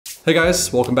Hey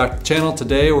guys, welcome back to the channel.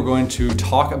 Today we're going to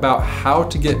talk about how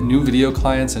to get new video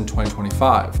clients in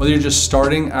 2025. Whether you're just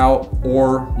starting out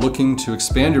or looking to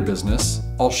expand your business,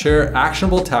 I'll share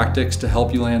actionable tactics to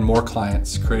help you land more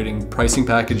clients, creating pricing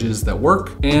packages that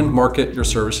work and market your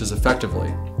services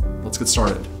effectively. Let's get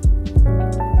started.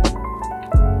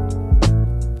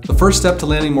 The first step to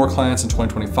landing more clients in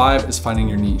 2025 is finding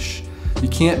your niche. You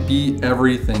can't be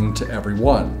everything to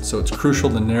everyone, so it's crucial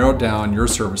to narrow down your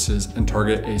services and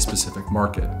target a specific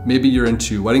market. Maybe you're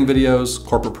into wedding videos,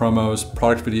 corporate promos,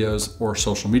 product videos, or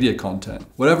social media content.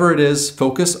 Whatever it is,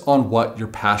 focus on what you're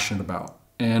passionate about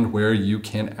and where you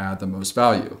can add the most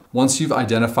value. Once you've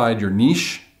identified your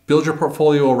niche, build your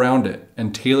portfolio around it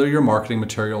and tailor your marketing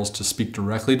materials to speak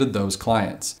directly to those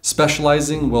clients.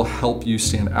 Specializing will help you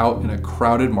stand out in a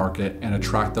crowded market and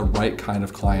attract the right kind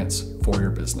of clients for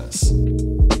your business.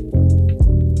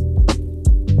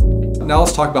 Now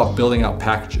let's talk about building out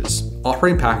packages.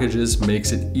 Offering packages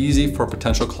makes it easy for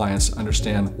potential clients to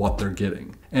understand what they're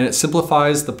getting, and it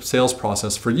simplifies the sales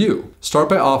process for you. Start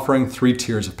by offering 3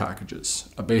 tiers of packages: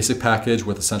 a basic package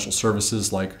with essential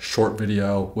services like short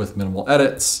video with minimal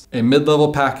edits, a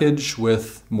mid-level package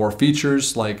with more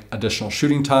features like additional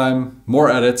shooting time,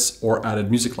 more edits, or added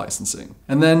music licensing,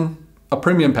 and then a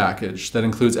premium package that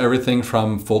includes everything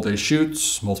from full-day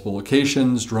shoots, multiple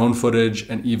locations, drone footage,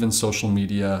 and even social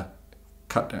media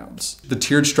cut downs. The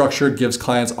tiered structure gives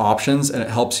clients options and it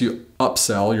helps you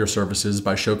upsell your services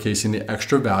by showcasing the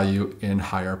extra value in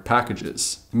higher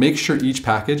packages. Make sure each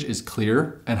package is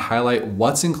clear and highlight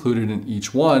what's included in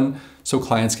each one so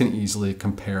clients can easily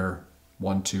compare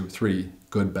 1, 2, 3,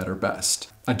 good, better, best.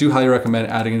 I do highly recommend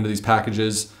adding into these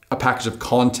packages a package of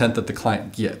content that the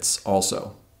client gets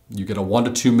also. You get a 1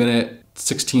 to 2 minute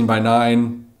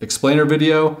 16:9 explainer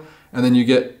video, and then you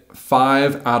get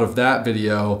 5 out of that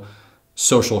video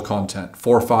social content,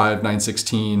 4, 5, 9,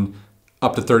 16,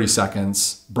 up to 30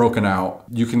 seconds, broken out.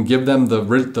 You can give them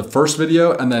the first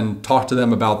video and then talk to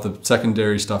them about the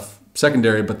secondary stuff,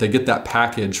 but they get that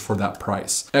package for that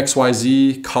price.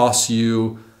 XYZ costs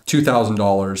you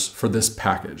 $2,000 for this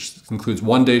package. It includes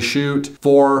 1-day shoot,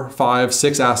 4, 5,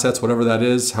 6 assets, whatever that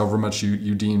is, however much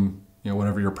you deem,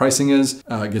 whatever your pricing is.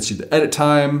 It gets you the edit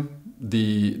time,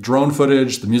 the drone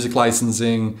footage, the music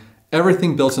licensing,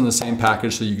 everything built in the same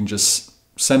package so you can just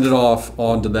send it off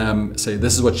onto them, say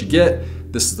this is what you get,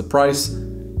 this is the price,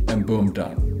 and boom,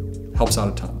 done. Helps out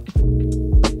a ton.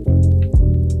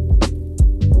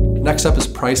 Next up is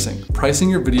pricing. Pricing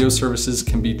your video services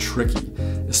can be tricky,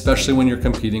 especially when you're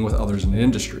competing with others in the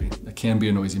industry. It can be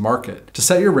a noisy market. To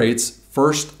set your rates,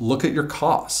 first look at your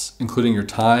costs, including your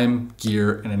time,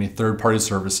 gear, and any third-party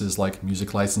services like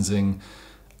music licensing,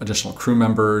 additional crew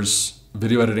members,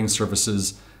 video editing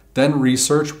services. Then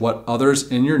research what others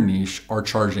in your niche are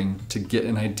charging to get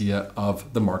an idea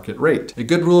of the market rate. A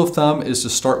good rule of thumb is to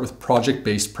start with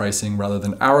project-based pricing rather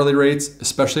than hourly rates,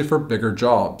 especially for bigger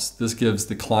jobs. This gives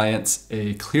the clients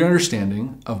a clear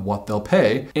understanding of what they'll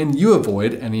pay, and you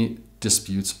avoid any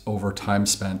disputes over time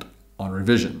spent on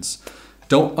revisions.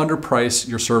 Don't underprice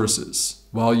your services.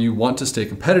 While you want to stay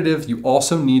competitive, you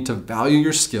also need to value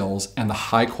your skills and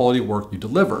the high quality work you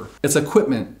deliver. It's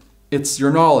equipment, it's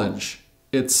your knowledge,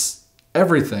 it's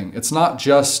everything. It's not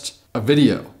just a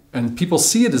video. And people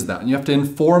see it as that. And you have to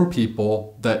inform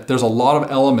people that there's a lot of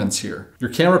elements here. Your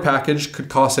camera package could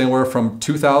cost anywhere from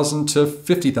 $2,000 to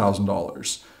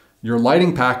 $50,000. Your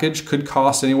lighting package could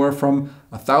cost anywhere from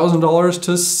 $1,000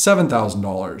 to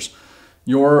 $7,000.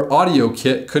 Your audio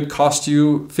kit could cost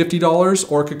you $50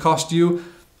 or it could cost you,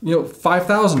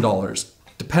 $5,000.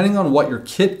 Depending on what your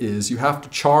kit is, you have to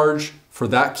charge for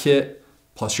that kit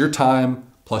plus your time,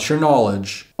 plus your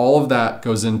knowledge. All of that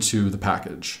goes into the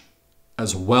package,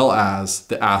 as well as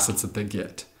the assets that they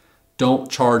get.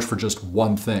 Don't charge for just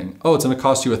one thing. Oh, it's gonna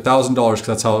cost you $1,000 because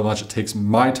that's how much it takes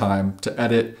my time to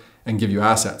edit and give you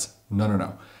assets.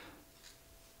 No.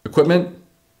 Equipment,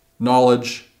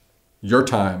 knowledge, your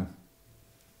time,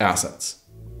 assets.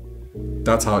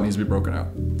 That's how it needs to be broken out.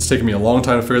 It's taken me a long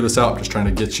time to figure this out. I'm just trying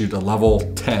to get you to level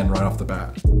 10 right off the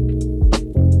bat.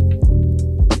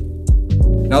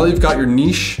 Now that you've got your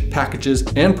niche, packages,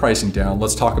 and pricing down,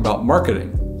 let's talk about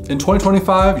marketing. In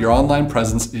 2025, your online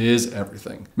presence is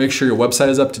everything. Make sure your website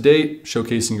is up to date,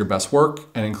 showcasing your best work,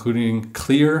 and including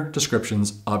clear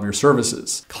descriptions of your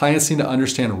services. Clients need to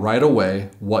understand right away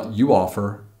what you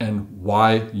offer and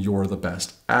why you're the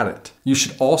best at it. You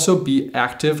should also be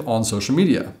active on social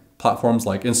media. Platforms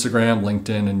like Instagram,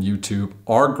 LinkedIn, and YouTube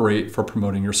are great for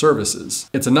promoting your services.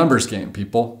 It's a numbers game,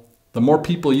 people. The more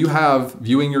people you have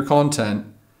viewing your content,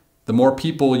 the more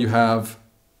people you have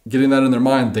getting that in their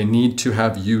mind, they need to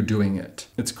have you doing it.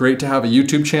 It's great to have a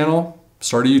YouTube channel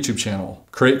Start a YouTube channel,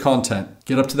 create content,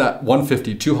 get up to that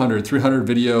 150, 200, 300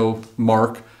 video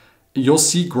mark. You'll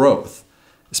see growth,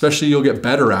 especially you'll get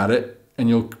better at it and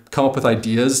you'll come up with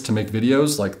ideas to make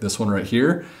videos like this one right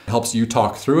here. It helps you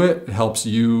talk through it. It helps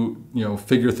you,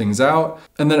 figure things out.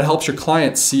 And then it helps your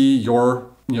clients see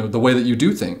the way that you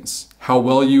do things, how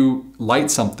well you light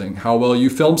something, how well you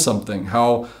film something,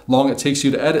 how long it takes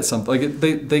you to edit something. Like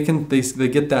they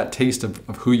get that taste of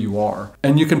who you are.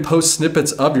 And you can post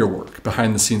snippets of your work,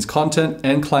 behind the scenes content,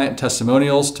 and client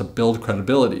testimonials to build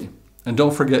credibility. And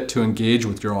don't forget to engage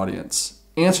with your audience.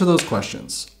 Answer those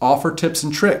questions, offer tips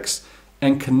and tricks,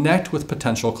 and connect with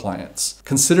potential clients.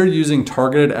 Consider using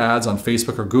targeted ads on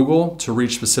Facebook or Google to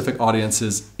reach specific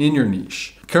audiences in your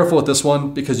niche. Careful with this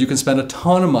one because you can spend a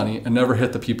ton of money and never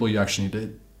hit the people you actually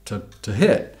need to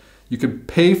hit. You could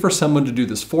pay for someone to do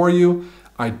this for you.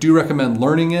 I do recommend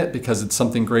learning it because it's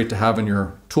something great to have in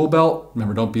your tool belt.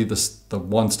 Remember, don't be the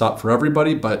one stop for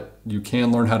everybody, but you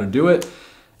can learn how to do it,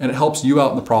 and it helps you out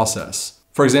in the process.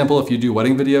 For example, if you do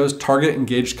wedding videos, target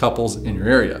engaged couples in your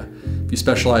area. If you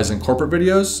specialize in corporate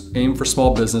videos, aim for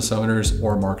small business owners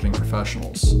or marketing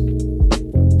professionals.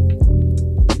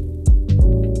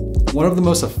 One of the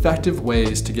most effective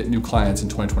ways to get new clients in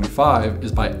 2025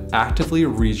 is by actively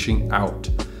reaching out.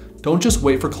 Don't just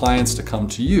wait for clients to come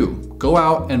to you. Go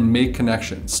out and make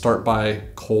connections. Start by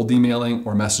cold emailing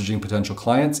or messaging potential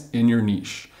clients in your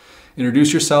niche.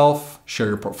 Introduce yourself, share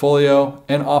your portfolio,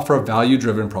 and offer a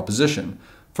value-driven proposition.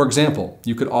 For example,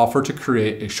 you could offer to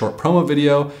create a short promo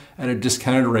video at a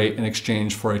discounted rate in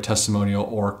exchange for a testimonial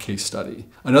or case study.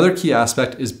 Another key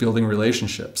aspect is building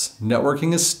relationships.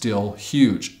 Networking is still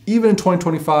huge. Even in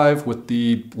 2025 with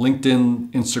the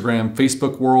LinkedIn, Instagram,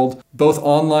 Facebook world, both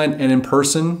online and in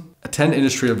person, attend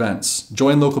industry events,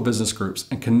 join local business groups,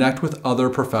 and connect with other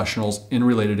professionals in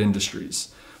related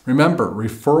industries. Remember,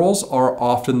 referrals are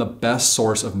often the best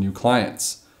source of new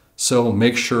clients. So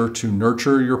make sure to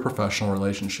nurture your professional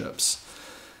relationships.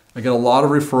 I get a lot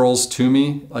of referrals to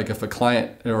me, like if a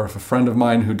client or if a friend of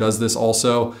mine who does this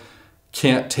also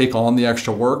can't take on the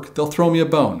extra work, they'll throw me a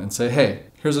bone and say, hey,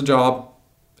 here's a job.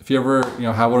 If you ever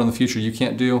have one in the future you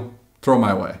can't do, throw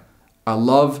my way. I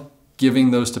love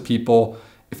giving those to people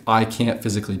if I can't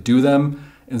physically do them,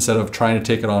 instead of trying to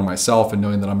take it on myself and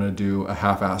knowing that I'm going to do a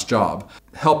half-assed job.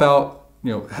 Help out,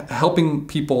 helping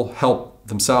people help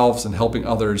themselves and helping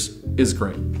others is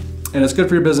great. And it's good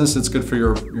for your business, it's good for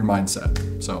your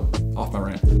mindset. So, off my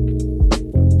rant.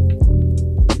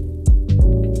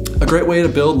 A great way to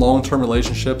build long-term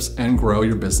relationships and grow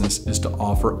your business is to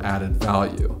offer added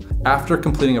value. After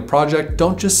completing a project,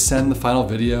 don't just send the final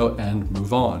video and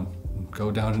move on. Go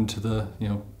down into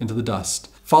the dust.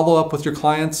 Follow up with your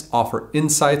clients, offer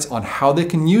insights on how they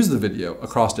can use the video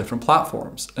across different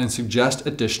platforms, and suggest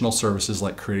additional services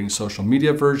like creating social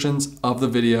media versions of the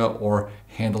video or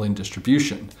handling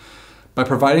distribution. By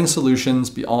providing solutions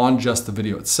beyond just the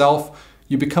video itself,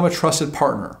 you become a trusted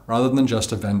partner rather than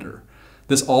just a vendor.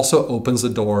 This also opens the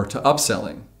door to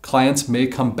upselling. Clients may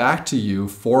come back to you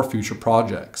for future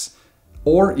projects,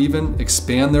 or even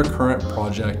expand their current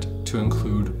project to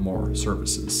include more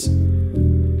services.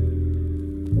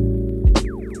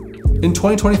 In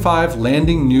 2025,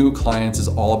 landing new clients is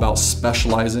all about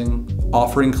specializing,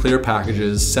 offering clear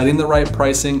packages, setting the right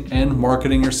pricing, and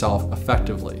marketing yourself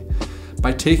effectively.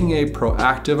 By taking a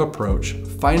proactive approach,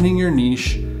 finding your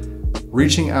niche,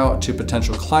 reaching out to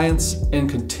potential clients, and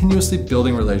continuously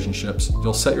building relationships,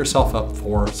 you'll set yourself up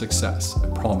for success, I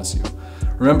promise you.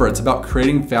 Remember, it's about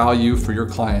creating value for your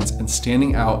clients and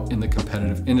standing out in the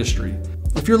competitive industry.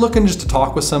 If you're looking just to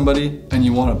talk with somebody and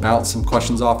you want to bounce some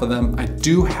questions off of them, I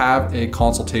do have a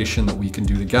consultation that we can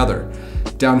do together.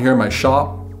 Down here in my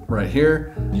shop, right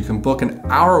here, you can book an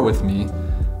hour with me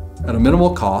at a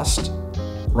minimal cost,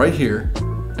 right here,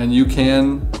 and you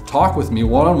can talk with me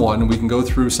one-on-one and we can go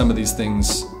through some of these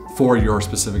things for your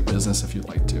specific business if you'd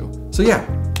like to. So yeah,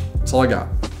 that's all I got.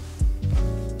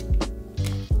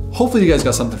 Hopefully you guys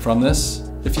got something from this.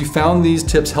 If you found these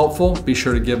tips helpful, be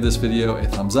sure to give this video a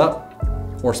thumbs up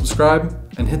or subscribe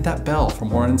and hit that bell for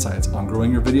more insights on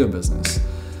growing your video business.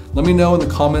 Let me know in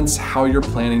the comments how you're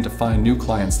planning to find new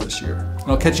clients this year.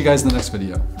 And I'll catch you guys in the next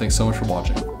video. Thanks so much for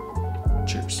watching.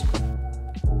 Cheers.